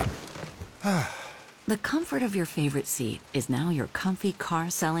The comfort of your favorite seat is now your comfy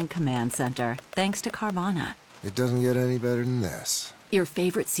car-selling command center, thanks to Carvana. It doesn't get any better than this. Your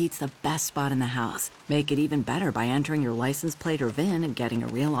favorite seat's the best spot in the house. Make it even better by entering your license plate or VIN and getting a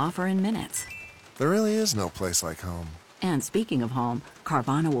real offer in minutes. There really is no place like home. And speaking of home,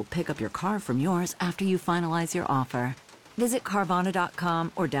 Carvana will pick up your car from yours after you finalize your offer. Visit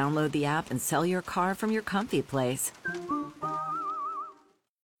Carvana.com or download the app and sell your car from your comfy place.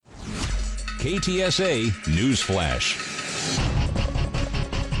 KTSA News Flash.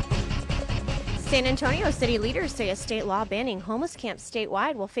 San Antonio city leaders say a state law banning homeless camps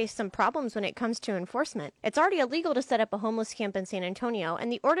statewide will face some problems when it comes to enforcement. It's already illegal to set up a homeless camp in San Antonio,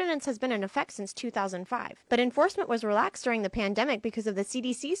 and the ordinance has been in effect since 2005. But enforcement was relaxed during the pandemic because of the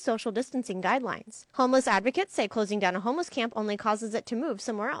CDC's social distancing guidelines. Homeless advocates say closing down a homeless camp only causes it to move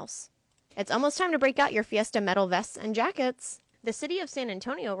somewhere else. It's almost time to break out your Fiesta medal vests and jackets. The city of San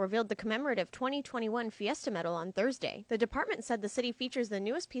Antonio revealed the commemorative 2021 Fiesta Medal on Thursday. The department said the city features the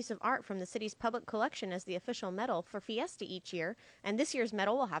newest piece of art from the city's public collection as the official medal for Fiesta each year, and this year's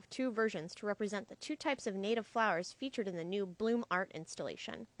medal will have two versions to represent the two types of native flowers featured in the new Bloom art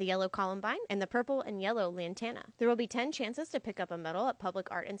installation, the yellow columbine and the purple and yellow lantana. There will be 10 chances to pick up a medal at public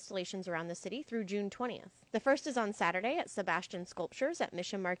art installations around the city through June 20th. The first is on Saturday at Sebastian Sculptures at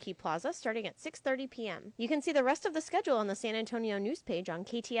Mission Marquee Plaza starting at 6:30 p.m. You can see the rest of the schedule on the San Antonio news page on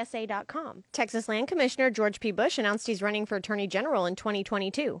KTSA.com. Texas Land Commissioner George P. Bush announced he's running for Attorney General in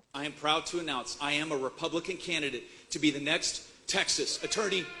 2022. I am proud to announce I am a Republican candidate to be the next Texas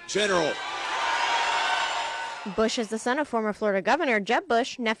Attorney General. Bush is the son of former Florida Governor Jeb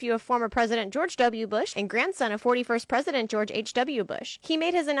Bush, nephew of former President George W. Bush, and grandson of 41st President George H.W. Bush. He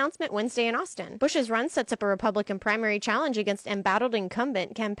made his announcement Wednesday in Austin. Bush's run sets up a Republican primary challenge against embattled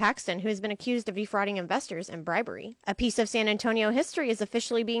incumbent Ken Paxton, who has been accused of defrauding investors and bribery. A piece of San Antonio history is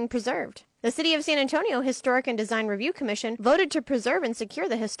officially being preserved. The City of San Antonio Historic and Design Review Commission voted to preserve and secure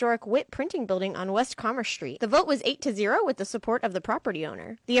the historic Witt Printing Building on West Commerce Street. The vote was 8-0 with the support of the property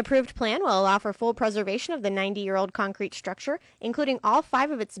owner. The approved plan will allow for full preservation of the 90-year-old concrete structure, including all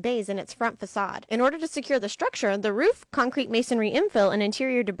 5 of its bays and its front facade. In order to secure the structure, the roof, concrete masonry infill, and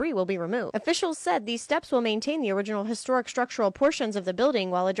interior debris will be removed. Officials said these steps will maintain the original historic structural portions of the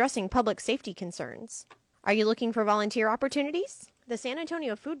building while addressing public safety concerns. Are you looking for volunteer opportunities? The San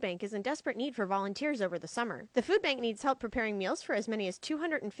Antonio Food Bank is in desperate need for volunteers over the summer. The food bank needs help preparing meals for as many as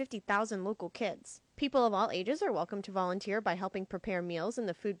 250,000 local kids. People of all ages are welcome to volunteer by helping prepare meals in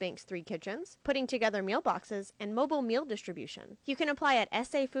the food bank's 3 kitchens, putting together meal boxes, and mobile meal distribution. You can apply at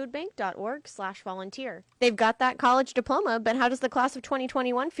safoodbank.org/volunteer. They've got that college diploma, but how does the class of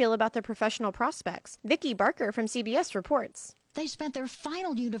 2021 feel about their professional prospects? Vicki Barker from CBS reports. They spent their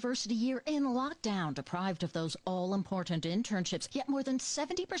final university year in lockdown, deprived of those all-important internships. Yet more than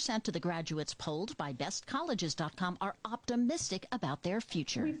 70% of the graduates polled by bestcolleges.com are optimistic about their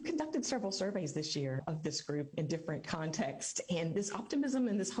future. We've conducted several surveys this year of this group in different contexts, and this optimism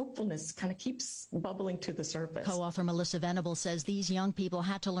and this hopefulness kind of keeps bubbling to the surface. Co-author Melissa Venable says these young people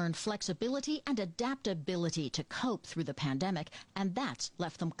had to learn flexibility and adaptability to cope through the pandemic, and that's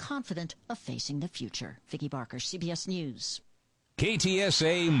left them confident of facing the future. Vicki Barker, CBS News.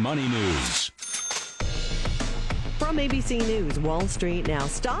 KTSA Money News. From ABC News, Wall Street now.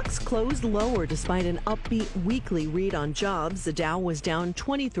 Stocks closed lower despite an upbeat weekly read on jobs. The Dow was down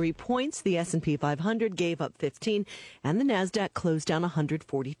 23 points. The S&P 500 gave up 15, and the Nasdaq closed down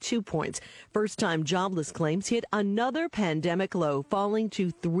 142 points. First-time jobless claims hit another pandemic low, falling to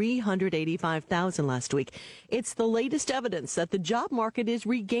 385,000 last week. It's the latest evidence that the job market is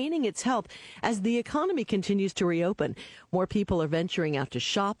regaining its health as the economy continues to reopen. More people are venturing out to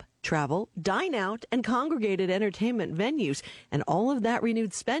shop, travel, dine out, and congregate at entertainment venues, and all of that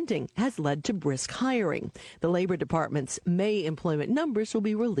renewed spending has led to brisk hiring. The Labor Department's May employment numbers will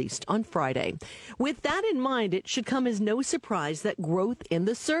be released on Friday. With that in mind, it should come as no surprise that growth in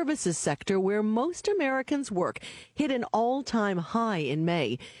the services sector, where most Americans work, hit an all-time high in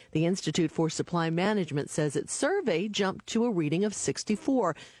May. The Institute for Supply Management says its survey jumped to a reading of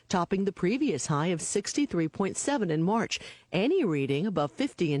 64, topping the previous high of 63.7 in March. Any reading above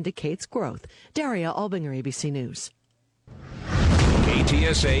 50 indicates growth. Daria Albinger, ABC News.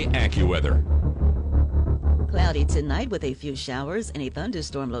 KTSA AccuWeather. Cloudy tonight with a few showers and a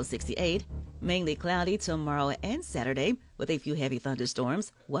thunderstorm, low 68. Mainly cloudy tomorrow and Saturday with a few heavy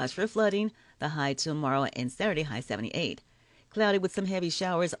thunderstorms. Watch for flooding. The high tomorrow and Saturday, high 78. Cloudy with some heavy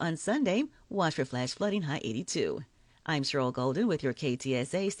showers on Sunday. Watch for flash flooding, high 82. I'm Cheryl Golden with your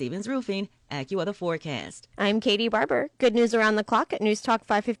KTSA Stevens Roofing AccuWeather forecast. I'm Katie Barber. Good news around the clock at News Talk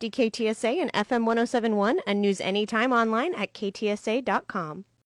 550 KTSA and FM 1071, and news anytime online at ktsa.com.